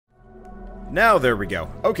Now there we go.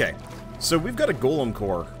 Okay. So we've got a golem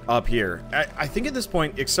core up here. I think at this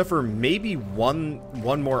point, except for maybe one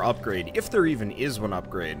more upgrade, if there even is one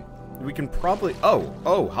upgrade, we can probably...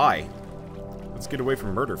 Oh, hi. Let's get away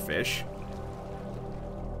from murder fish.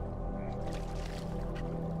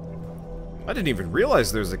 I didn't even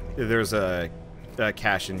realize there's a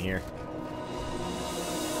cache in here.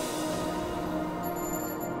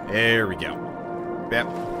 There we go. Yep.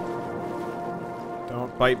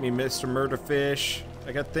 Don't bite me, Mr. Murderfish.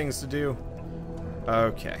 I got things to do.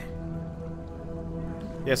 Okay.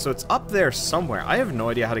 Yeah, so it's up there somewhere. I have no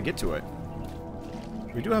idea how to get to it.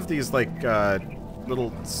 We do have these, like,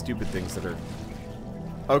 little stupid things that are...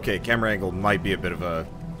 Okay, camera angle might be a bit of a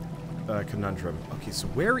conundrum. Okay, so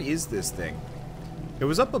where is this thing? It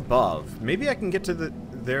was up above. Maybe I can get to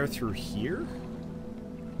there through here?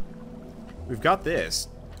 We've got this.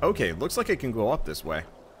 Okay, looks like I can go up this way.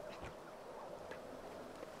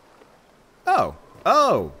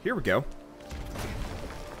 Oh, here we go.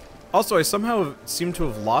 Also, I somehow seem to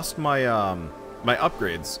have lost my, my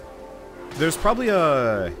upgrades. There's probably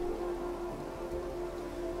a...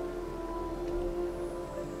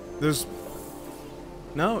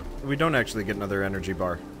 No, we don't actually get another energy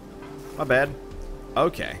bar. My bad.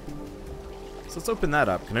 Okay. So let's open that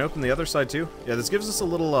up. Can I open the other side too? Yeah, this gives us a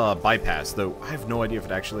little bypass, though I have no idea if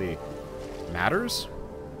it actually matters.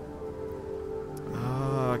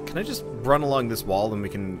 Can I just run along this wall and we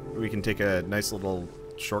can take a nice little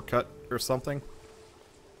shortcut or something?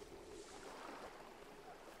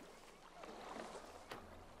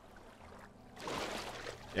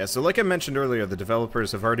 Yeah, so like I mentioned earlier, the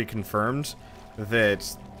developers have already confirmed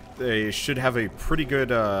that they should have a pretty good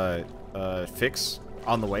fix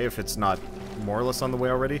on the way, if it's not more or less on the way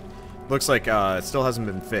already. Looks like it still hasn't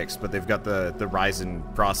been fixed, but they've got the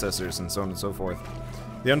Ryzen processors and so on and so forth.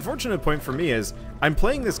 The unfortunate point for me is, I'm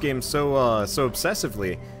playing this game so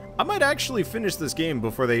obsessively, I might actually finish this game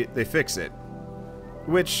before they fix it.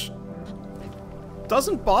 Which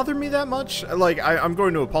doesn't bother me that much. Like, I'm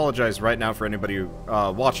going to apologize right now for anybody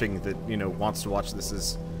watching that, you know, wants to watch this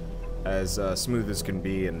as smooth as can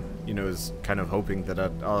be, and, you know, is kind of hoping that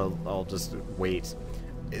I'll just wait.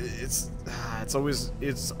 It's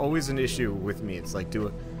always an issue with me. It's like,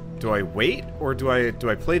 do I wait or do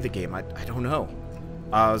I play the game? I don't know.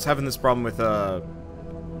 I was having this problem with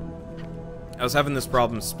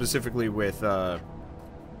specifically with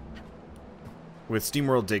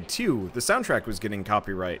SteamWorld Dig 2. The soundtrack was getting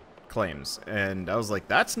copyright claims, and I was like,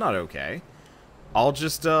 that's not okay. I'll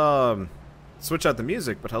just switch out the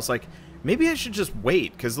music. But I was like, maybe I should just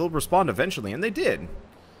wait, because they'll respond eventually, and they did.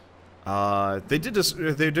 They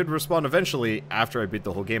did respond eventually after I beat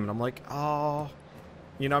the whole game, and I'm like, oh,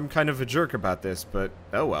 you know, I'm kind of a jerk about this, but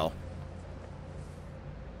oh well.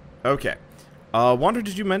 Okay. Wander,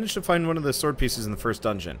 did you manage to find one of the sword pieces in the first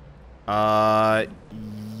dungeon?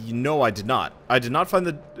 No, I did not. I did not find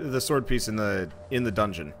the sword piece in the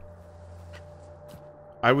dungeon.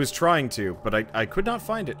 I was trying to, but I could not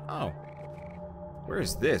find it. Oh. Where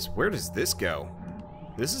is this? Where does this go?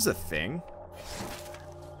 This is a thing?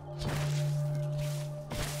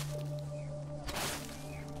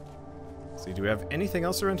 Let's see, do we have anything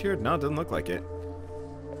else around here? No, it doesn't look like it.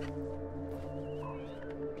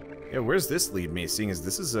 Yeah, where's this lead me, seeing as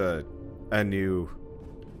this is a new...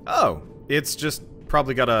 Oh, it's just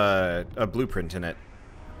probably got a blueprint in it.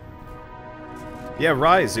 Yeah,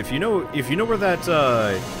 Rise, if you know where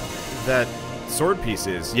that sword piece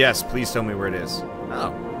is, yes, please tell me where it is.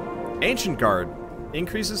 Oh. Ancient Guard.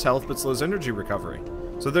 Increases health but slows energy recovery.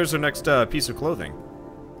 So there's our next piece of clothing.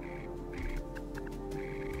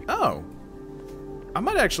 Oh. I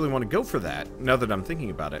might actually want to go for that, now that I'm thinking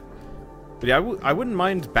about it. But yeah, I wouldn't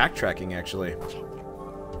mind backtracking, actually,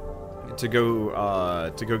 to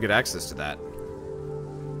go get access to that.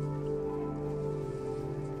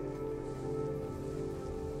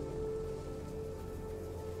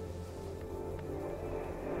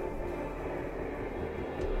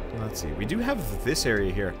 Let's see, we do have this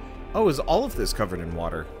area here. Oh, is all of this covered in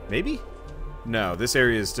water? Maybe? No, this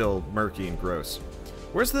area is still murky and gross.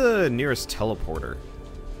 Where's the nearest teleporter?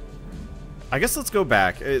 I guess let's go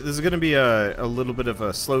back. This is going to be a little bit of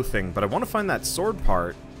a slow thing, but I want to find that sword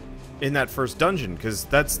part in that first dungeon, because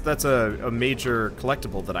that's a major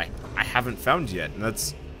collectible that I haven't found yet, and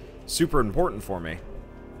that's super important for me.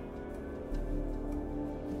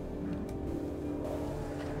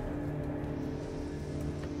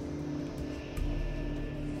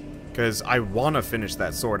 Because I want to finish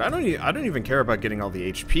that sword. I don't even care about getting all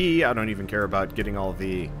the HP. I don't even care about getting all of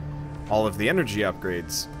the energy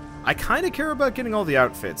upgrades. I kind of care about getting all the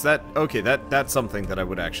outfits. That's something that I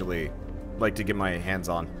would actually like to get my hands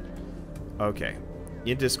on. Okay.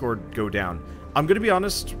 In Discord, go down. I'm gonna be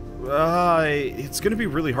honest, it's gonna be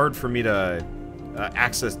really hard for me to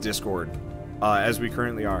access Discord as we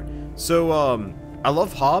currently are. So, I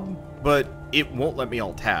love Hob, but it won't let me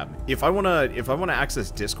alt-tab. If I wanna access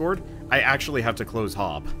Discord, I actually have to close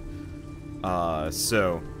Hob.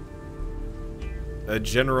 So a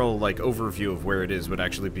general, like, overview of where it is would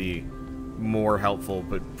actually be more helpful,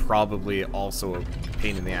 but probably also a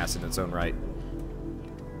pain in the ass in its own right.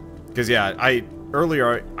 Because, yeah,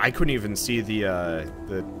 earlier, I couldn't even see the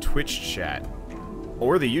Twitch chat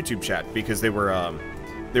or the YouTube chat because they were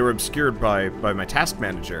obscured by my task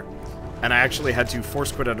manager. And I actually had to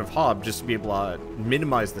force quit out of Hob just to be able to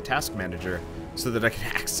minimize the task manager so that I could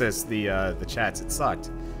access the chats. It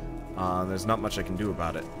sucked. There's not much I can do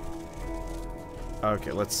about it.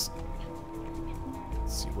 Okay, let's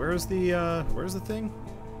see. Where's the thing?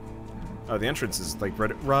 Oh, the entrance is like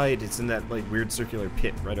right. It's in that like weird circular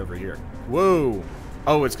pit right over here. Whoa!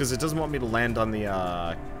 Oh, it's because it doesn't want me to land on the.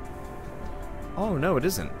 Oh no, it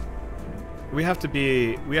isn't. We have to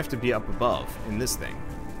be up above in this thing.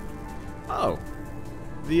 Oh,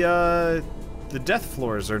 the death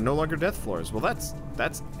floors are no longer death floors. Well,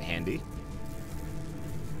 that's handy.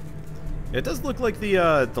 It does look like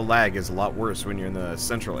the lag is a lot worse when you're in the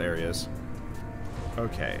central areas.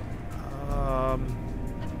 Okay.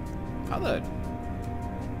 How the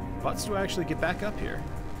butts do I actually get back up here?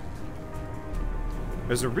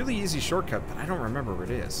 There's a really easy shortcut, but I don't remember where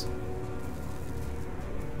it is.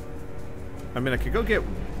 I mean, I could go get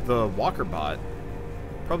the walker bot.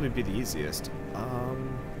 Probably be the easiest.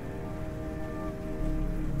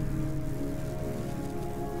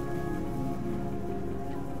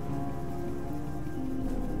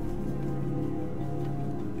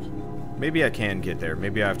 Maybe I can get there.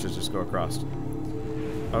 Maybe I have to just go across.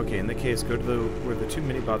 Okay, in that case, go to where the two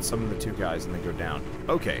mini-bots summon the two guys and then go down.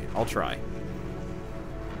 Okay, I'll try.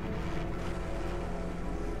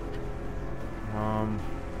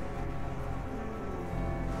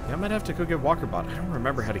 Yeah, I might have to go get Walkerbot. I don't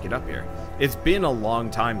remember how to get up here. It's been a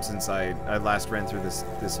long time since I last ran through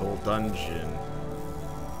this whole dungeon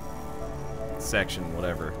section,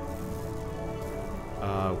 whatever.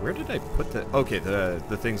 Where did I put the... Okay,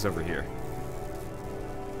 the thing's over here.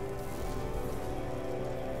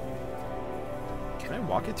 Can I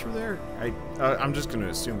walk it through there? I'm just going to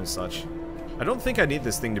assume as such. I don't think I need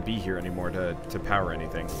this thing to be here anymore to power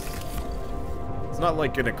anything. It's not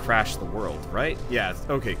like going to crash the world, right? Yeah,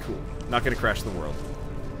 okay, cool. Not going to crash the world.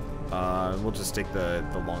 We'll just take the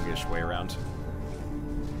longish way around.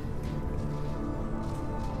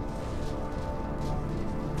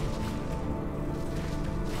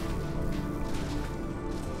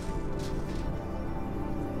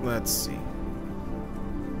 Let's see.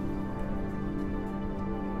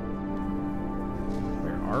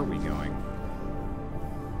 Where are we going?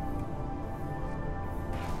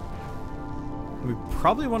 We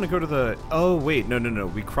probably want to go to the... Oh, wait. No.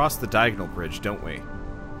 We crossed the diagonal bridge, don't we?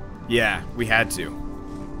 Yeah, we had to.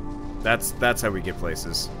 That's how we get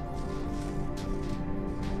places.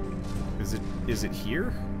 Is it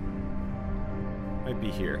here? Might be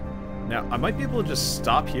here. Now, I might be able to just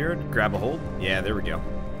stop here and grab a hold. Yeah, there we go.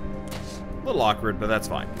 A little awkward, but that's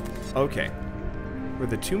fine. Okay. Where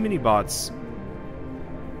the two mini-bots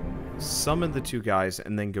summon the two guys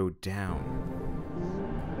and then go down.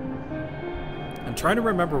 I'm trying to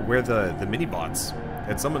remember where the mini-bots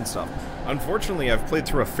had summoned stuff. Unfortunately, I've played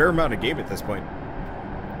through a fair amount of game at this point.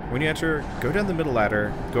 When you enter, go down the middle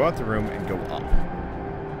ladder, go out the room, and go up.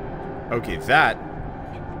 Okay, that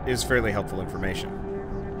is fairly helpful information.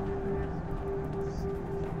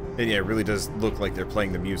 And yeah, it really does look like they're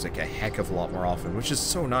playing the music a heck of a lot more often, which is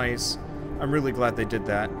so nice. I'm really glad they did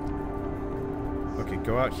that. Okay,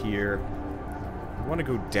 go out here. I want to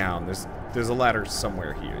go down. There's a ladder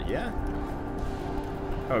somewhere here, yeah?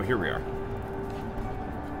 Oh, here we are.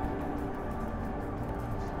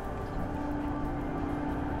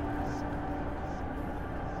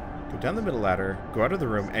 Go down the middle ladder, go out of the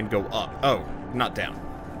room, and go up. Oh, not down.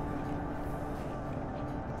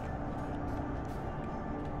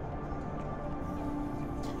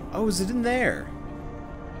 Oh, is it in there?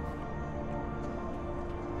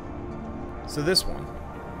 So this one.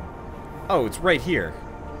 Oh, it's right here.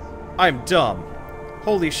 I'm dumb.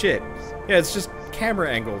 Holy shit. Yeah, it's just camera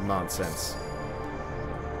angle nonsense.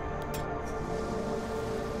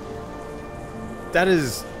 That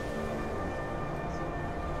is...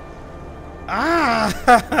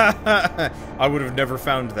 Ah! I would have never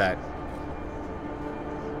found that.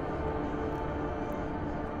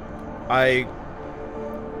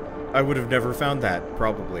 I would have never found that,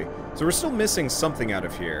 probably. So we're still missing something out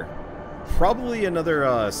of here. Probably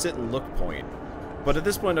another sit and look point. But at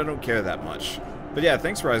this point, I don't care that much. But yeah,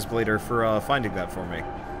 thanks, Riseblader, for finding that for me.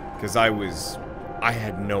 Because I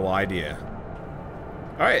had no idea.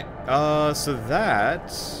 Alright, so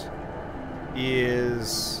that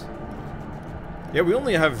is... Yeah, we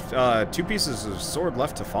only have 2 pieces of sword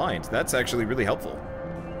left to find. That's actually really helpful.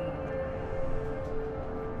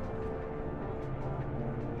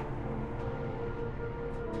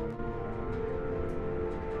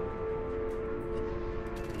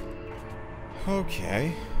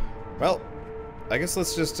 Okay. Well, I guess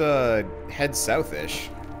let's just head south-ish.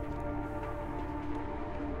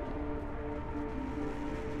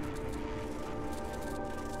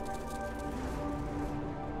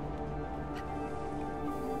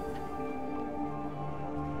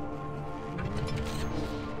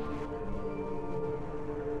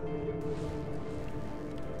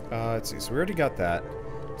 Let's see, so we already got that.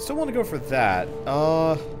 Still want to go for that.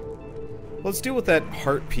 Let's deal with that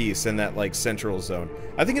heart piece and that, like, central zone.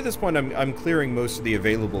 I think at this point I'm clearing most of the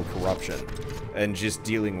available corruption and just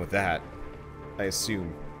dealing with that, I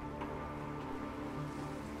assume.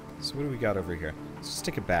 So what do we got over here? Let's just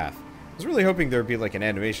take a bath. I was really hoping there would be, like, an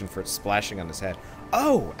animation for it splashing on his head.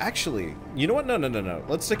 Oh, actually, you know what? No.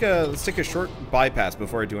 Let's take a short bypass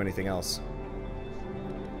before I do anything else.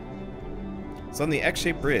 It's on the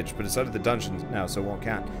X-shaped bridge, but it's out of the dungeon now, so it won't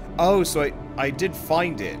count. Oh, so I did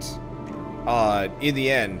find it in the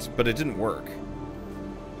end, but it didn't work.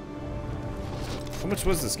 How much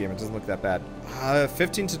was this game? It doesn't look that bad.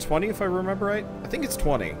 15 to 20, if I remember right. I think it's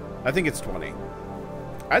 20. I think it's 20.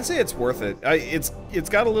 I'd say it's worth it. It's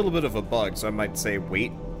got a little bit of a bug, so I might say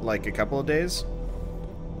wait like a couple of days.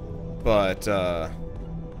 But oh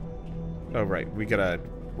right,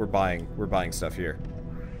 we're buying stuff here.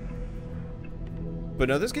 But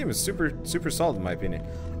no, this game is super solid in my opinion.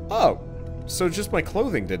 Oh, so just my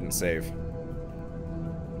clothing didn't save.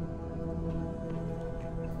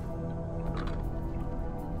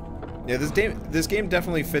 Yeah, this game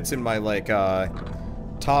definitely fits in my like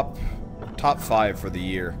top 5 for the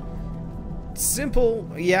year. Simple,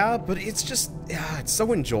 yeah, but it's just it's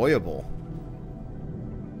so enjoyable.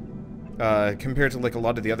 Compared to like a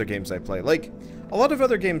lot of the other games I play. Like a lot of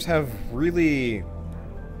other games have really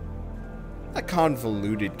not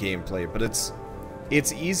convoluted gameplay, but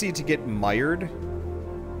it's easy to get mired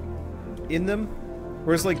in them.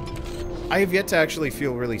 Whereas like I have yet to actually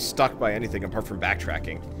feel really stuck by anything apart from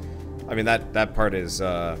backtracking. I mean that part is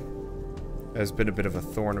has been a bit of a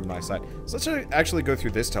thorn in my side. So let's actually go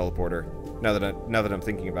through this teleporter now that I'm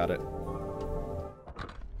thinking about it.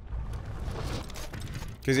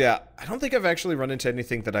 Because yeah, I don't think I've actually run into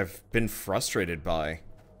anything that I've been frustrated by.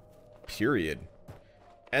 Period.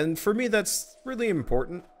 And for me, that's really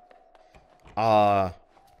important. I'm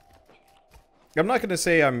not gonna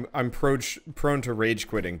say I'm prone to rage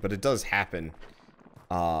quitting, but it does happen.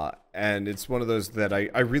 And it's one of those that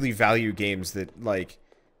I really value games that like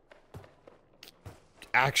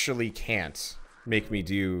actually can't make me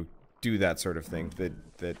do that sort of thing.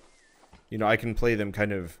 That you know, I can play them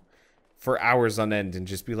kind of for hours on end and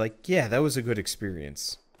just be like, yeah, that was a good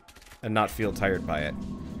experience, and not feel tired by it.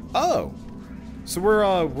 Oh. So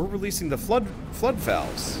we're releasing the flood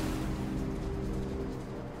valves.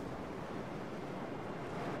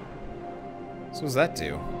 So what does that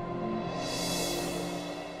do?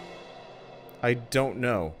 I don't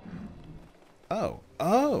know. Oh.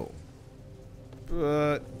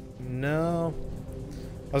 But no.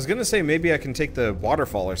 I was gonna say maybe I can take the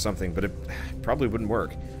waterfall or something, but it probably wouldn't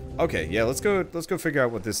work. Okay, yeah, let's go figure out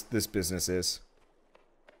what this business is.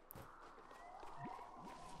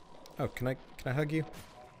 Oh, can I hug you?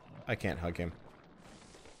 I can't hug him.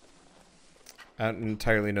 I don't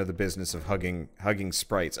entirely know the business of hugging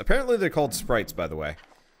sprites. Apparently they're called sprites, by the way.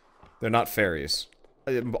 They're not fairies.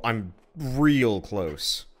 I'm real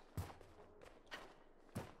close.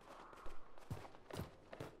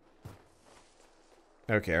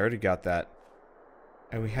 Okay, I already got that.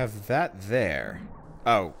 And we have that there.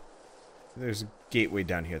 Oh. There's a gateway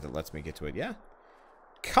down here that lets me get to it, yeah?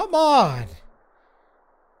 Come on!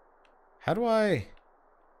 How do I...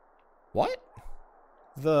 What?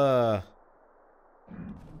 The...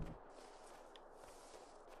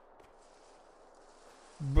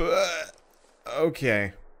 But...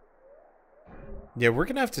 Okay. Yeah, we're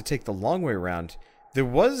gonna have to take the long way around. There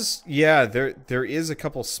was... Yeah, there is a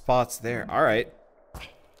couple spots there. Alright.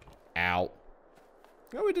 Ow.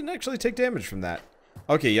 Oh, we didn't actually take damage from that.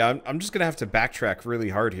 Okay, yeah, I'm just gonna have to backtrack really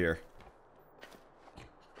hard here.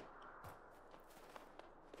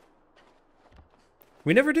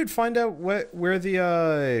 We never did find out where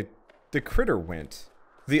the critter went.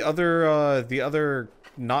 The other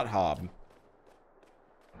not hob.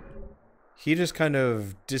 he just kind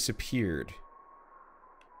of disappeared.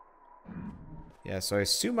 Yeah, so I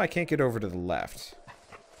assume I can't get over to the left.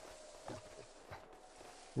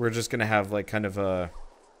 We're just gonna have, like, kind of a...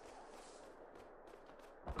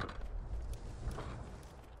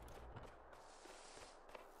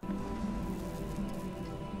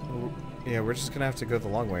 Yeah, we're just gonna have to go the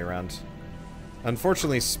long way around.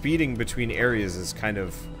 Unfortunately, speeding between areas is kind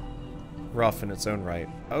of rough in its own right.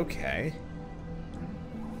 Okay.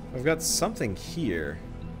 I've got something here.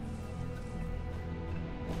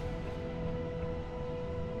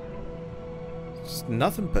 Just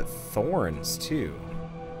nothing but thorns, too.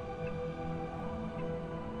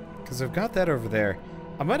 Because I've got that over there.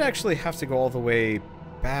 I might actually have to go all the way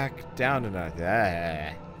back down and...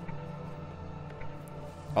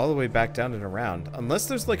 all the way back down and around. Unless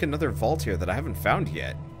there's like another vault here that I haven't found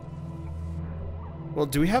yet. Well,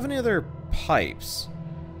 do we have any other pipes?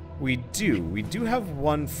 We do. We do have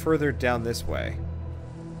one further down this way.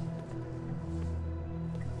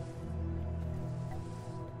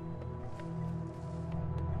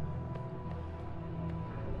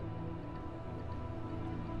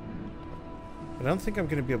 I don't think I'm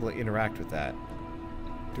going to be able to interact with that.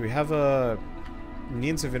 Do we have a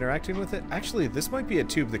means of interacting with it? Actually, this might be a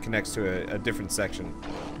tube that connects to a different section.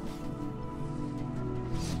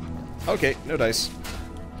 Okay, no dice.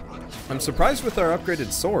 I'm surprised with our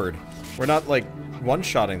upgraded sword. We're not, like,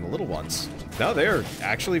 one-shotting the little ones. No, they're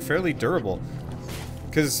actually fairly durable.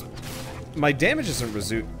 Because my damage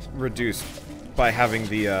isn't reduced by having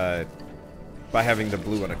the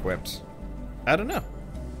blue one equipped. I don't know.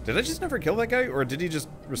 Did I just never kill that guy, or did he just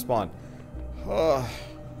respawn?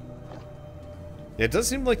 It does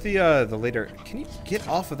seem like the later... Can you get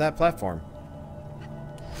off of that platform?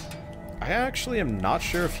 I actually am not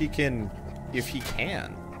sure if he can... If he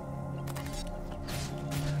can.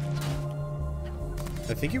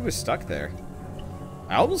 I think he was stuck there.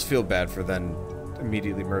 I almost feel bad for then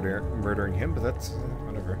immediately murdering him, but that's...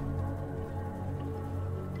 whatever.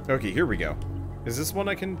 Okay, here we go. Is this one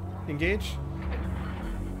I can engage?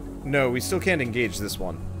 No, we still can't engage this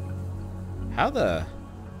one. How the...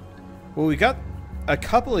 Well, we got a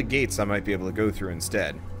couple of gates I might be able to go through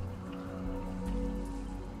instead.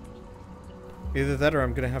 Either that or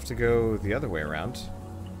I'm going to have to go the other way around.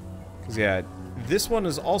 Because, yeah, this one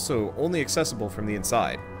is also only accessible from the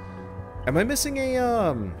inside. Am I missing a,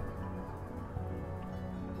 Am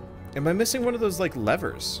I missing one of those, like,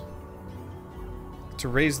 levers? To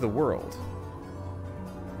raise the world?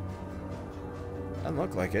 Doesn't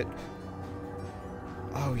look like it.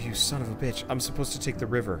 Oh, you son of a bitch. I'm supposed to take the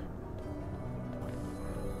river.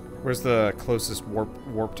 Where's the closest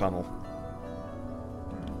warp tunnel?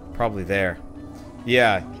 Probably there.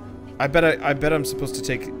 Yeah. I bet I'm supposed to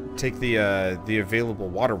take the available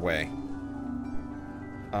waterway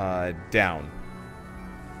down.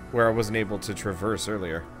 Where I wasn't able to traverse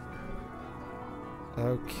earlier.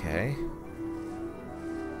 Okay.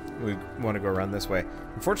 We want to go around this way.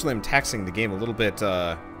 Unfortunately, I'm taxing the game a little bit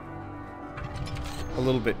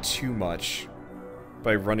too much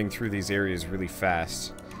by running through these areas really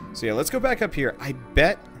fast. So yeah, let's go back up here. I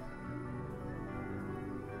bet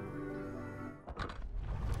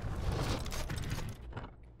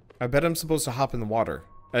I'm supposed to hop in the water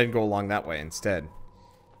and go along that way instead.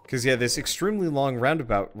 Because yeah, this extremely long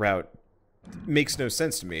roundabout route makes no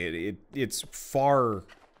sense to me. It's far...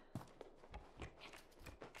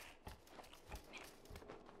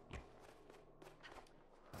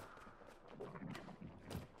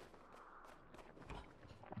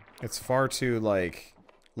 It's far too, like,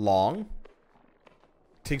 long.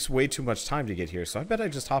 Takes way too much time to get here, so I bet I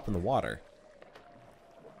just hop in the water.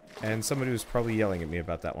 And somebody was probably yelling at me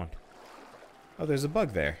about that one. Oh, there's a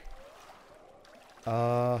bug there.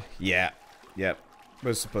 Yeah. Yep.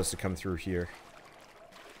 Was supposed to come through here.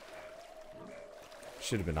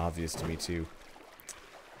 Should have been obvious to me, too.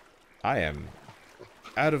 I am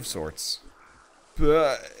out of sorts.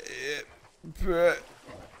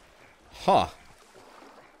 Huh.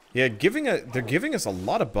 Yeah, they're giving us a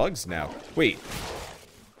lot of bugs now. Wait.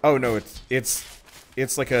 Oh no,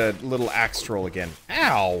 it's like a little axe troll again.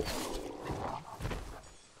 Ow!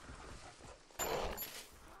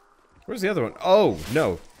 Where's the other one? Oh,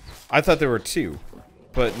 no. I thought there were two.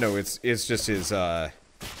 But no, it's just his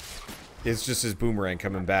boomerang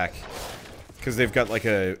coming back. Because they've got like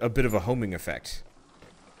a bit of a homing effect.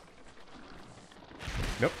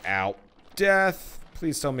 Nope. Ow. Death.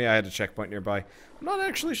 Please tell me I had a checkpoint nearby. I'm not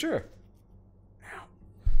actually sure.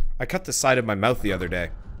 I cut the side of my mouth the other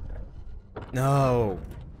day. No.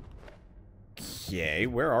 Okay,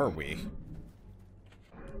 where are we?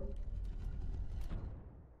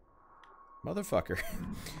 Motherfucker.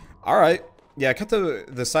 Alright. Yeah, I cut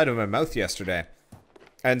the side of my mouth yesterday.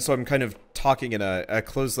 And so I'm kind of talking in a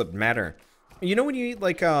closed-lipped manner. You know when you eat,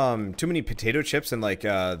 like, too many potato chips and, like,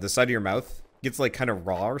 the side of your mouth gets, like, kind of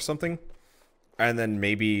raw or something? And then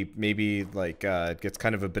maybe like, it gets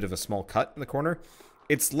kind of a bit of a small cut in the corner?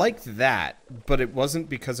 It's like that, but it wasn't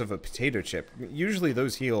because of a potato chip. Usually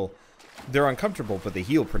those heal, they're uncomfortable, but they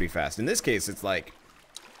heal pretty fast. In this case, it's like,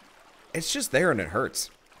 it's just there and it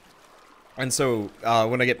hurts. And so,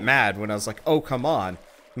 when I get mad, when I was like, oh, come on,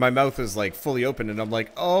 my mouth is, like, fully open, and I'm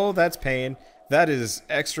like, oh, that's pain. That is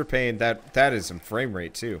extra pain. That is some frame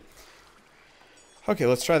rate, too. Okay,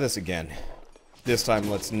 let's try this again. This time,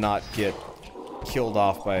 let's not get killed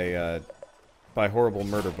off by horrible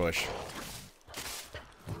murder bush.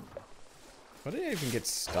 What did I even get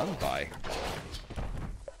stunned by?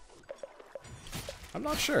 I'm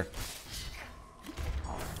not sure.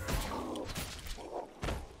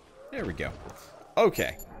 There we go.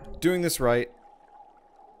 Okay. Doing this right.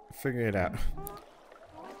 Figuring it out.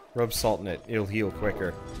 Rub salt in it. It'll heal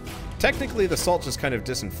quicker. Technically, the salt just kind of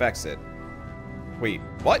disinfects it. Wait,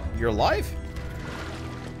 what? You're alive?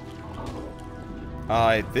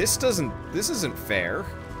 This isn't fair.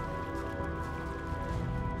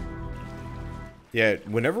 Yeah,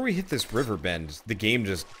 whenever we hit this river bend, the game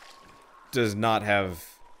just does not have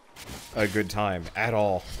a good time at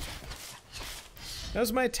all.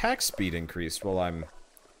 How's my attack speed increased while I'm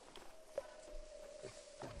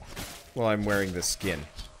wearing this skin?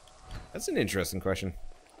 That's an interesting question.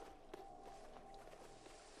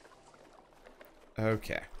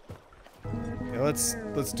 Okay. Yeah, let's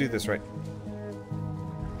do this right.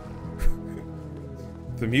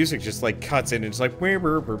 The music just like cuts in and it's like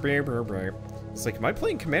it's like, am I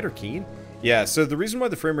playing Commander Keen? Yeah, so the reason why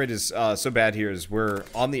the frame rate is so bad here is we're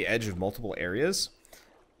on the edge of multiple areas.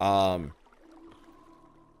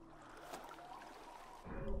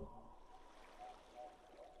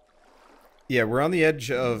 Yeah, we're on the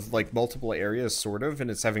edge of, like, multiple areas, sort of,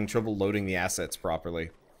 and it's having trouble loading the assets properly.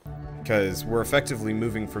 Because we're effectively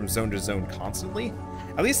moving from zone to zone constantly.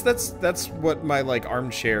 At least that's what my, like,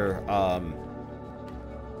 armchair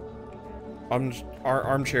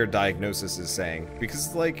diagnosis is saying.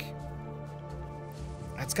 Because, like,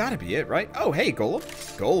 that's gotta be it, right? Oh, hey, Golem.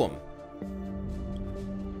 Golem.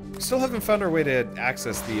 Still haven't found our way to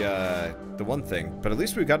access the one thing, but at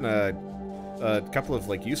least we've gotten a couple of,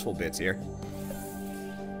 like, useful bits here.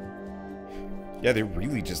 Yeah, they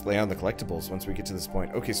really just lay on the collectibles once we get to this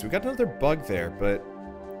point. Okay, so we got another bug there, but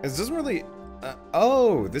it doesn't really...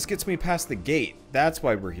 oh, this gets me past the gate. That's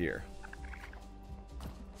why we're here.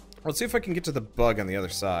 Let's see if I can get to the bug on the other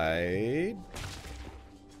side.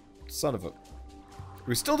 Son of a...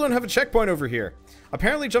 We still don't have a checkpoint over here.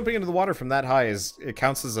 Apparently jumping into the water from that high it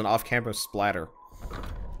counts as an off-camera splatter.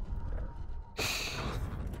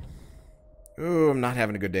 Ooh, I'm not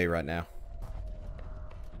having a good day right now.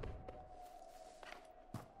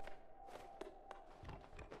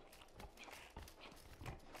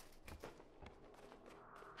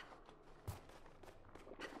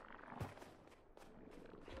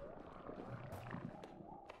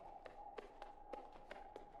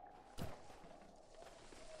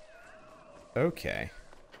 Okay.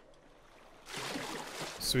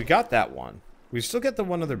 So we got that one. We still get the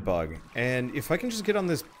one other bug. And if I can just get on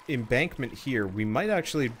this embankment here, we might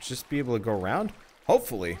actually just be able to go around.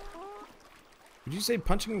 Hopefully. Would you say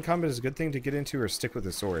punching in combat is a good thing to get into or stick with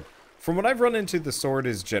the sword? From what I've run into, the sword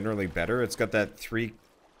is generally better. It's got that 3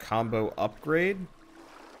 combo upgrade,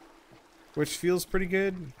 which feels pretty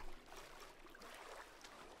good.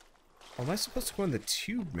 Oh, am I supposed to go in the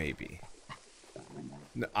tube, maybe?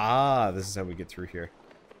 Ah, this is how we get through here.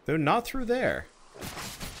 Though not through there.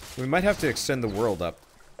 We might have to extend the world up.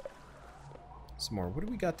 Some more. What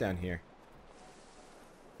do we got down here?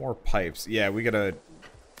 More pipes. Yeah, we gotta...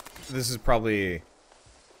 This is probably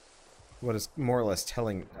what is more or less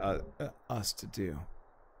telling us to do.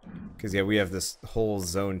 Because, yeah, we have this whole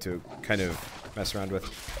zone to kind of mess around with.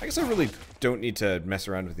 I guess I really don't need to mess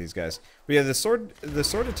around with these guys. But yeah, the sword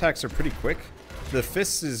attacks are pretty quick. The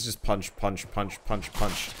fists is just punch, punch, punch, punch,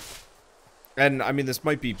 punch. And, I mean, this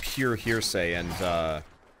might be pure hearsay and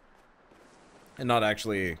not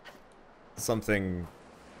actually something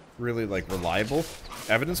really, like, reliable,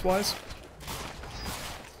 evidence-wise.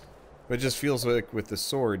 But it just feels like with the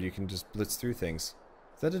sword, you can just blitz through things.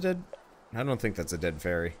 Is that a dead... I don't think that's a dead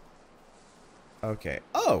fairy. Okay.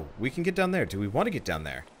 Oh, we can get down there. Do we want to get down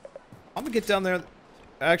there? I'm gonna get down there.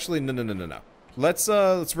 Actually, no. Let's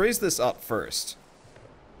raise this up first.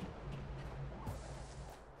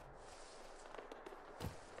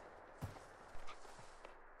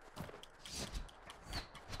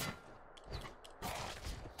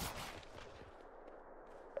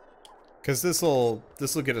 Because this'll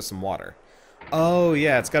get us some water. Oh,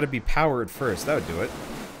 yeah, it's got to be powered first. That would do it.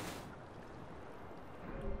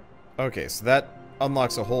 Okay, so that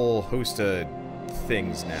unlocks a whole host of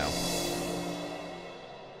things now.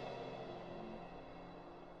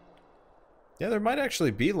 Yeah, there might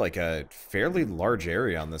actually be, like, a fairly large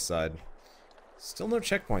area on this side. Still no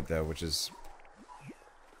checkpoint, though, which is...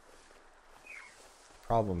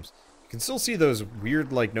 problems. You can still see those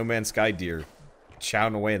weird, like, No Man's Sky deer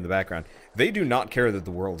chowing away in the background. They do not care that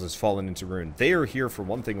the world has fallen into ruin. They are here for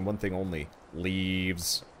one thing and one thing only.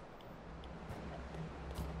 Leaves.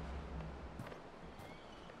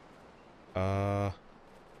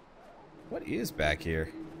 What is back here?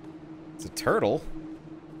 It's a turtle.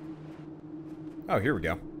 Oh, here we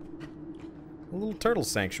go. A little turtle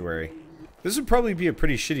sanctuary. This would probably be a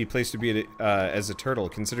pretty shitty place to be as a turtle,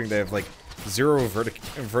 considering they have, like, zero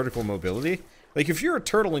vertical mobility. Like, if you're a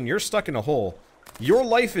turtle and you're stuck in a hole, your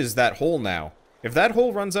life is that hole now. If that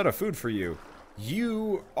hole runs out of food for you,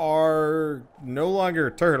 you are no longer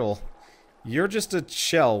a turtle. You're just a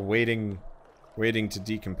shell waiting to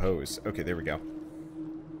decompose. Okay, there we go.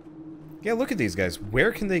 Yeah, look at these guys.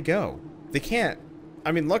 Where can they go? They can't.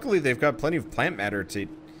 I mean, luckily they've got plenty of plant matter to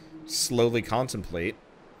slowly contemplate.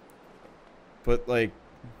 But, like,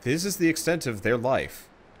 this is the extent of their life.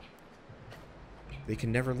 They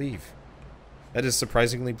can never leave. That is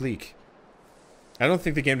surprisingly bleak. I don't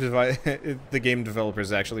think the game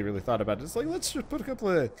developers actually really thought about it. It's like, let's just put a couple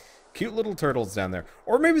of cute little turtles down there.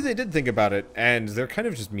 Or maybe they did think about it, and they're kind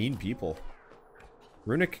of just mean people.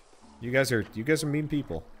 Runic, you guys are mean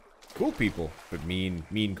people. Cool people, but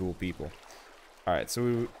mean cool people. Alright,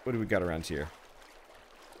 so what do we got around here?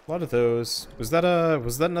 A lot of those. Was that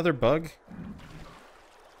another bug?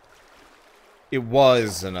 It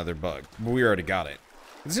was another bug. We already got it.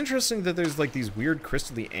 It's interesting that there's like these weird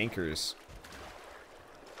crystally anchors.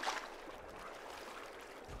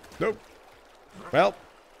 Nope. Well,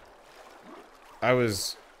 I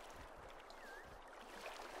was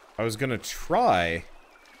gonna try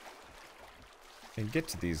and get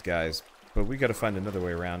to these guys, but we gotta find another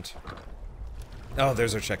way around. Oh,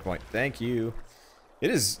 there's our checkpoint. Thank you.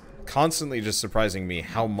 It is constantly just surprising me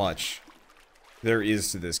how much there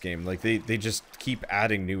is to this game. Like, they just keep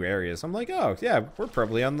adding new areas. I'm like, oh, yeah, we're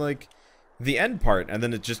probably on, like, the end part, and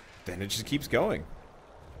then it just keeps going.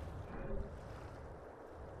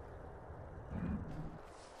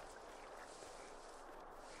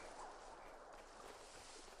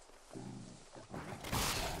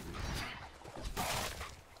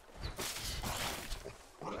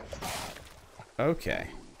 Okay.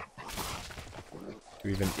 Do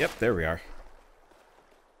we even... Yep, there we are.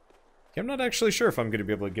 Yeah, I'm not actually sure if I'm going to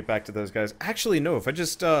be able to get back to those guys. Actually, no, if I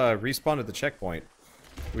just respawn at the checkpoint,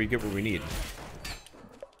 we get what we need.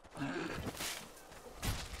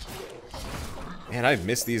 Man, I've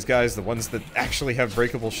missed these guys, the ones that actually have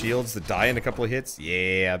breakable shields that die in a couple of hits.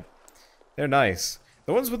 Yeah, they're nice.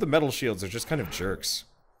 The ones with the metal shields are just kind of jerks.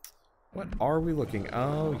 What are we looking...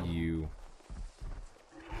 Oh, you...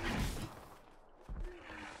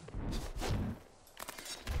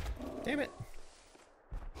 Damn it.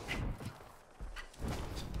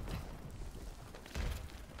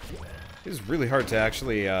 It is really hard to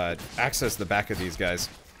actually access the back of these guys.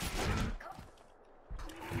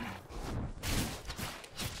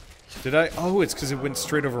 Did I? Oh, it's because it went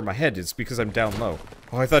straight over my head. It's because I'm down low.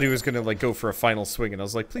 Oh, I thought he was gonna like go for a final swing, and I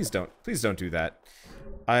was like, please don't do that.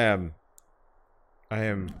 I am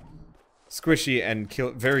squishy and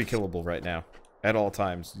very killable right now at all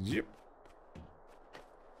times. Yep.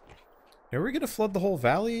 Are we gonna flood the whole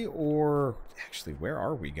valley, or actually, where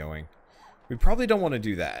are we going? We probably don't want to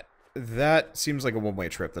do that. That seems like a one-way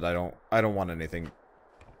trip that I don't want anything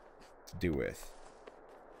to do with.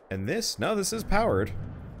 And this? No, this is powered.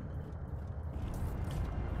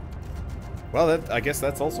 Well, I guess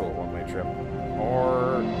that's also a one-way trip.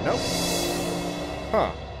 Or nope.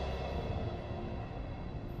 Huh.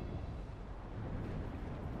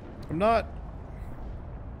 I'm not.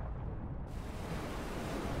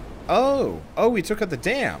 Oh, we took out the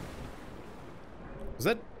dam. Was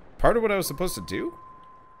that part of what I was supposed to do?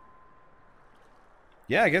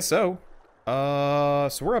 Yeah, I guess so. So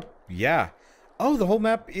we're up, yeah. Oh, the whole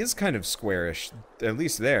map is kind of squarish, at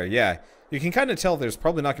least there, yeah. You can kind of tell there's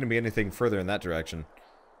probably not going to be anything further in that direction.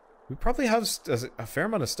 We probably have a fair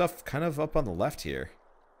amount of stuff kind of up on the left here.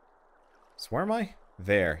 So where am I?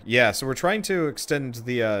 There. Yeah, so we're trying to extend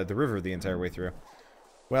the river the entire way through.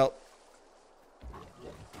 Well...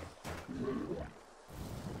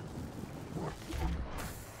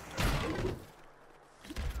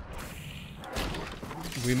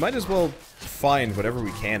 we might as well find whatever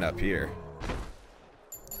we can up here.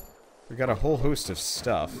 We got a whole host of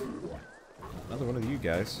stuff. Another one of you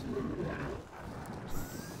guys.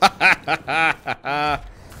 Oh,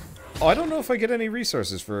 I don't know if I get any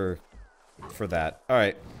resources for that.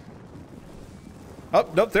 Alright. Oh,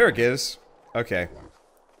 nope, there it is. Okay.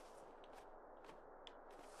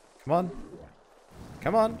 Come on.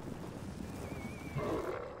 Come on.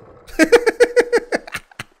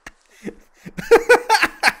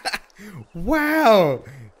 Wow!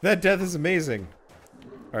 That death is amazing.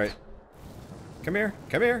 Alright. Come here.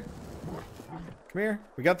 Come here. Come here.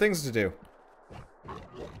 We got things to do.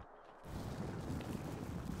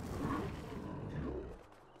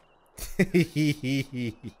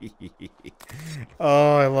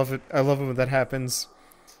 Oh, I love it. I love it when that happens.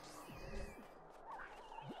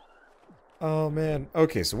 Oh, man.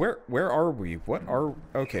 Okay, so where are we? What are...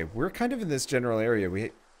 Okay, we're kind of in this general area.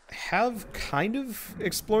 We have kind of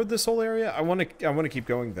explored this whole area. I want to keep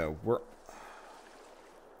going, though.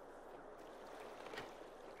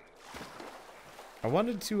 I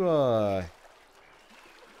wanted to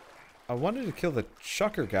kill the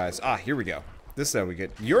chucker guys. Ah, here we go. This is how we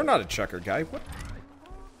get... You're not a chucker guy. What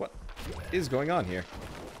is going on here?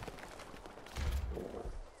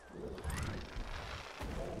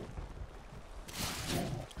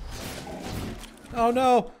 Oh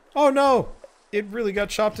no! Oh no! It really got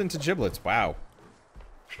chopped into giblets. Wow.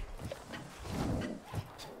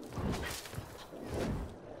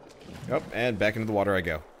 Oh, and back into the water I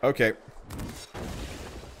go. Okay.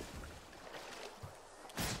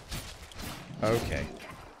 Okay.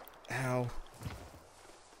 Ow.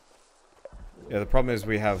 Yeah, the problem is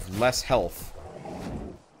we have less health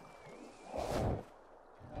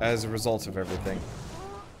as a result of everything.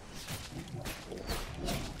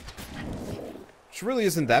 Which really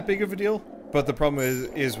isn't that big of a deal, but the problem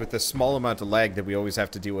is with the small amount of lag that we always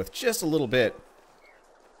have to deal with just a little bit,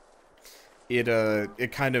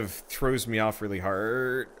 it kind of throws me off really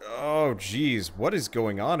hard. Oh, geez, what is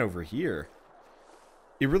going on over here?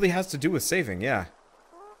 It really has to do with saving, yeah.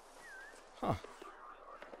 Huh.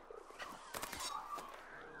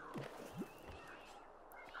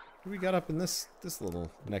 What do we got up in this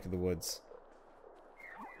little neck of the woods?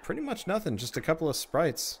 Pretty much nothing, just a couple of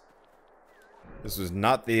sprites. This was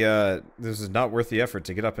not worth the effort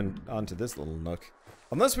to get up onto this little nook.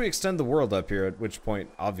 Unless we extend the world up here, at which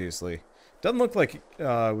point, obviously. Doesn't look like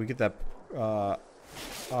we get that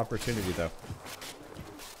opportunity, though.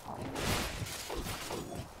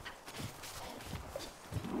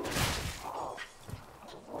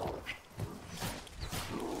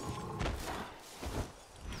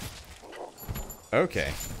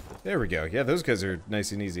 Okay. There we go. Yeah, those guys are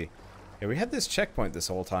nice and easy. Yeah, we had this checkpoint this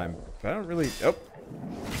whole time, but I don't really... Oh!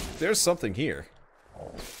 There's something here.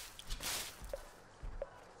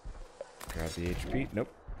 Grab the HP.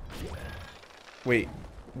 Nope. Wait.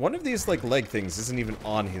 One of these, like, leg things isn't even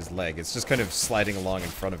on his leg. It's just kind of sliding along in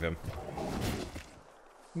front of him.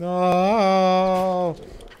 No!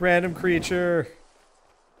 Random creature!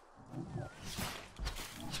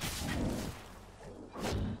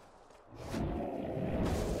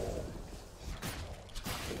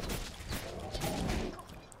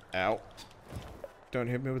 Ow. Don't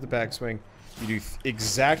hit me with the backswing. You do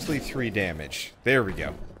exactly 3 damage. There we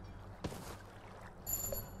go.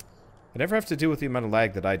 I never have to deal with the amount of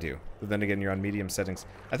lag that I do. But then again, you're on medium settings.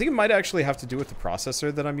 I think it might actually have to do with the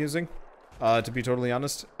processor that I'm using. To be totally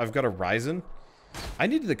honest. I've got a Ryzen. I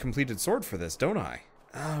needed the completed sword for this, don't I?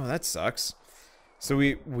 Oh, that sucks. So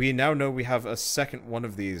we now know we have a second one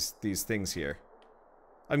of these things here.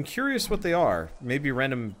 I'm curious what they are. Maybe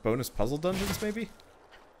random bonus puzzle dungeons, maybe?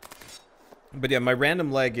 But yeah, my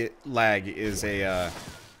random lag is a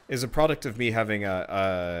product of me having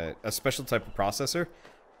a special type of processor.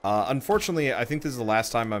 Unfortunately, I think this is the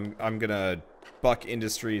last time I'm gonna buck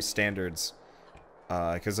industry standards,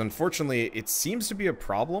 because unfortunately it seems to be a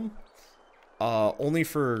problem. Only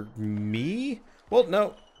for me. Well,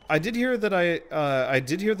 no, I did hear that I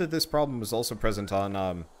did hear that this problem was also present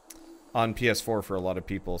on PS4 for a lot of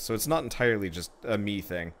people. So it's not entirely just a me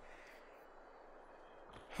thing.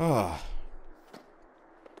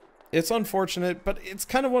 It's unfortunate, but it's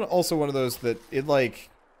kind of also one of those that it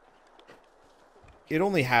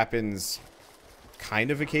only happens kind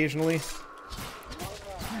of occasionally.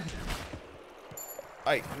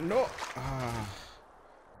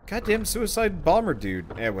 Goddamn suicide bomber dude.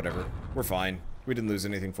 Whatever. We're fine. We didn't lose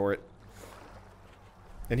anything for it.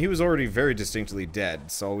 And he was already very distinctly dead,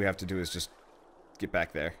 so all we have to do is just get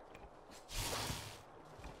back there.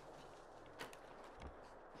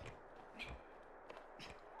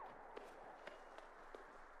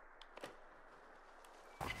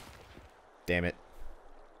 Damn it.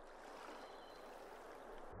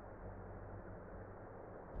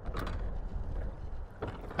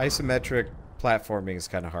 Isometric platforming is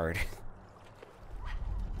kind of hard.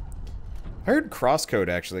 I heard Crosscode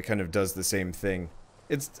actually kind of does the same thing.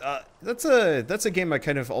 It's that's a game I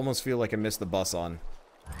kind of almost feel like I missed the bus on.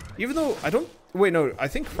 Even though I don't... Wait, no, I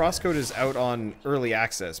think Crosscode is out on early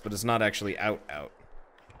access, but it's not actually out.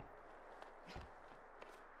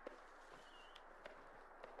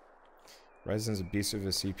 Ryzen's a beast of a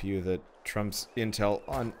CPU that trumps Intel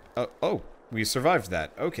on... oh, we survived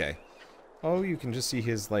that. Okay. Oh, you can just see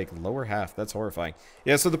his, like, lower half. That's horrifying.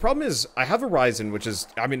 Yeah, so the problem is, I have a Ryzen, which is...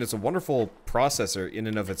 I mean, it's a wonderful processor in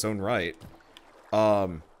and of its own right.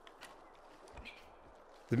 The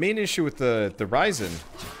main issue with the Ryzen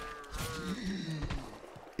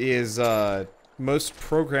is, most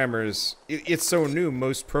programmers... It's so new,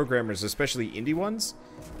 most programmers, especially indie ones,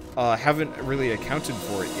 haven't really accounted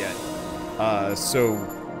for it yet. So,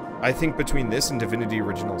 I think between this and Divinity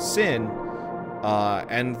Original Sin,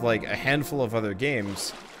 and like a handful of other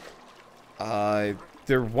games,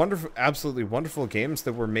 they're wonderful, absolutely wonderful games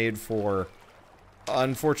that were made for,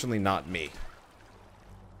 unfortunately, not me.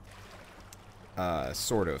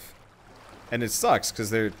 Sort of. And it sucks, because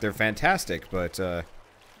they're fantastic, but,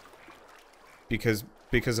 because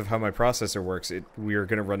of how my processor works, we are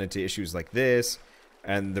going to run into issues like this,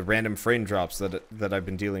 and the random frame drops that I've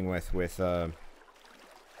been dealing with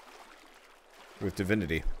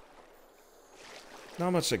Divinity.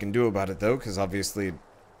 Not much I can do about it, though, because obviously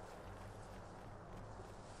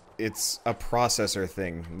it's a processor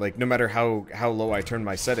thing. Like, no matter how low I turn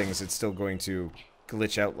my settings, it's still going to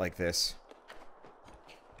glitch out like this.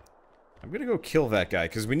 I'm gonna go kill that guy,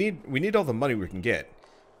 because we need all the money we can get.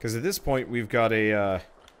 Because at this point, we've got a,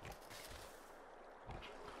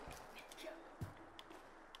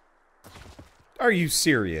 Are you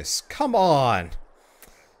serious? Come on!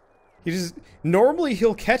 He just... Normally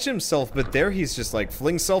he'll catch himself, but there he's just like,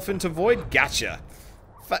 fling self into void? Gotcha!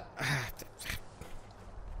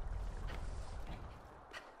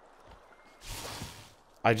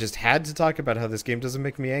 I just had to talk about how this game doesn't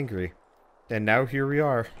make me angry. And now here we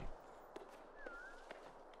are.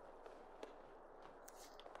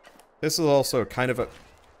 This is also kind of a...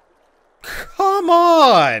 Come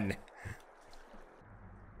on!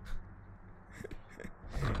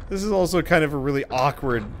 This is also kind of a really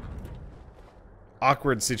awkward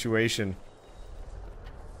situation.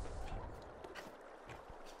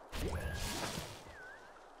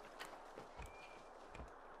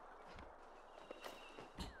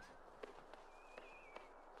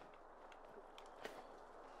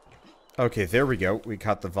 Okay, there we go. We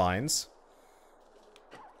caught the vines.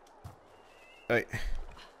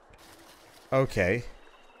 Okay.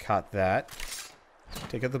 Caught that.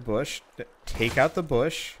 Take out the bush. Take out the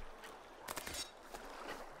bush.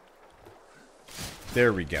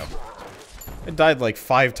 There we go. I died like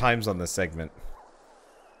 5 times on this segment.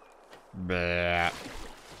 Blah.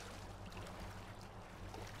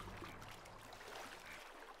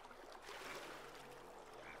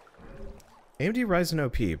 AMD Ryzen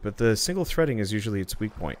OP, but the single threading is usually its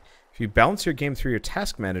weak point. If you balance your game through your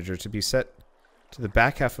task manager to be set to the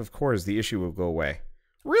back half of cores, the issue will go away.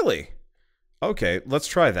 Really? Okay, let's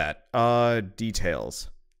try that.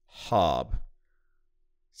 Details. Hob.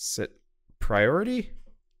 Set priority?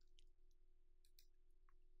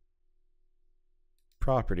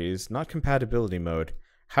 Properties, not compatibility mode.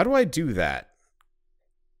 How do I do that?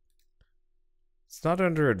 It's not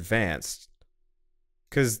under advanced.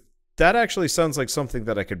 Because that actually sounds like something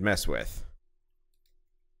that I could mess with.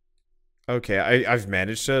 Okay, I've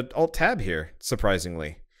managed to alt-tab here,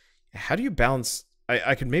 surprisingly. How do you balance...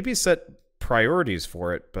 I could maybe set priorities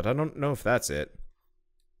for it, but I don't know if that's it.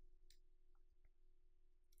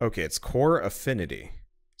 Okay, it's core affinity.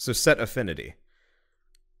 So set affinity.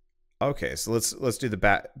 Okay, so let's do the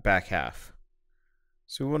back half.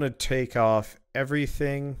 So we want to take off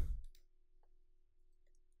everything.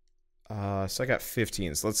 So I got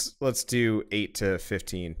 15. So let's do 8 to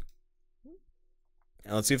 15.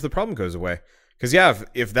 And let's see if the problem goes away. Because yeah,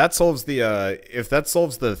 if that solves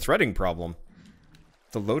the threading problem,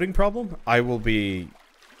 the loading problem, I will be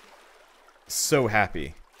so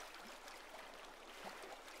happy.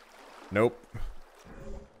 Nope.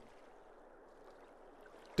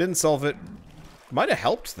 Didn't solve it. Might have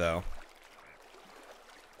helped though.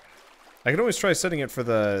 I can always try setting it for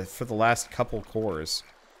the last couple cores.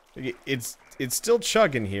 It's still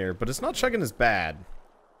chugging here, but it's not chugging as bad.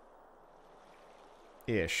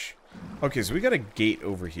 Ish. Okay, so we got a gate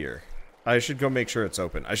over here. I should go make sure it's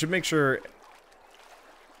open. I should make sure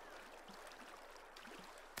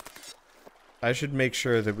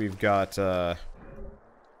that we've got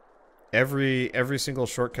every single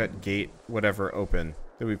shortcut gate, whatever, open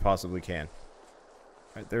that we possibly can.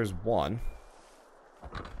 Alright, there's one.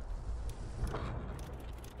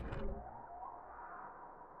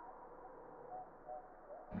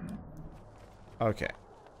 Okay.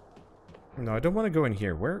 No, I don't want to go in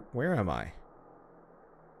here. Where am I?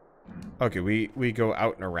 Okay, we go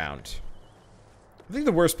out and around. I think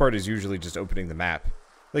the worst part is usually just opening the map.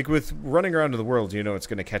 Like, with running around in the world, you know it's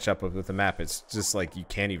going to catch up with the map. It's just like you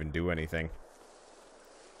can't even do anything.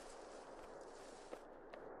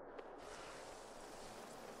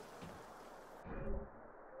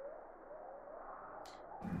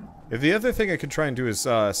 If the other thing I could try and do is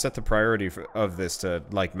set the priority of this to,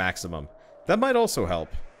 like, maximum. That might also help.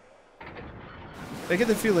 I get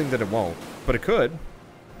the feeling that it won't, but it could.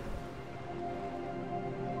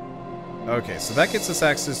 Okay, so that gets us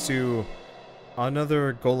access to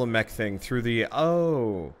another golem mech thing through the...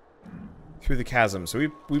 Oh! Through the chasm. So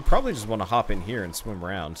we probably just want to hop in here and swim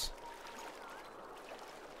around.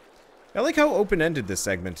 I like how open-ended this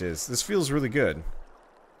segment is. This feels really good.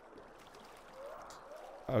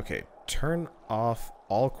 Okay, turn off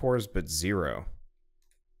all cores but 0.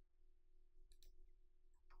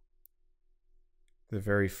 The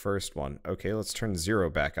very first one. Okay, let's turn 0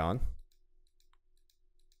 back on.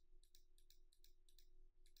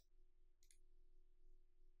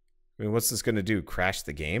 I mean, what's this going to do? Crash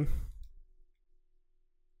the game?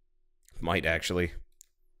 Might, actually.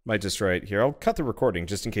 Might destroy it. Here, I'll cut the recording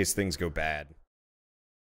just in case things go bad.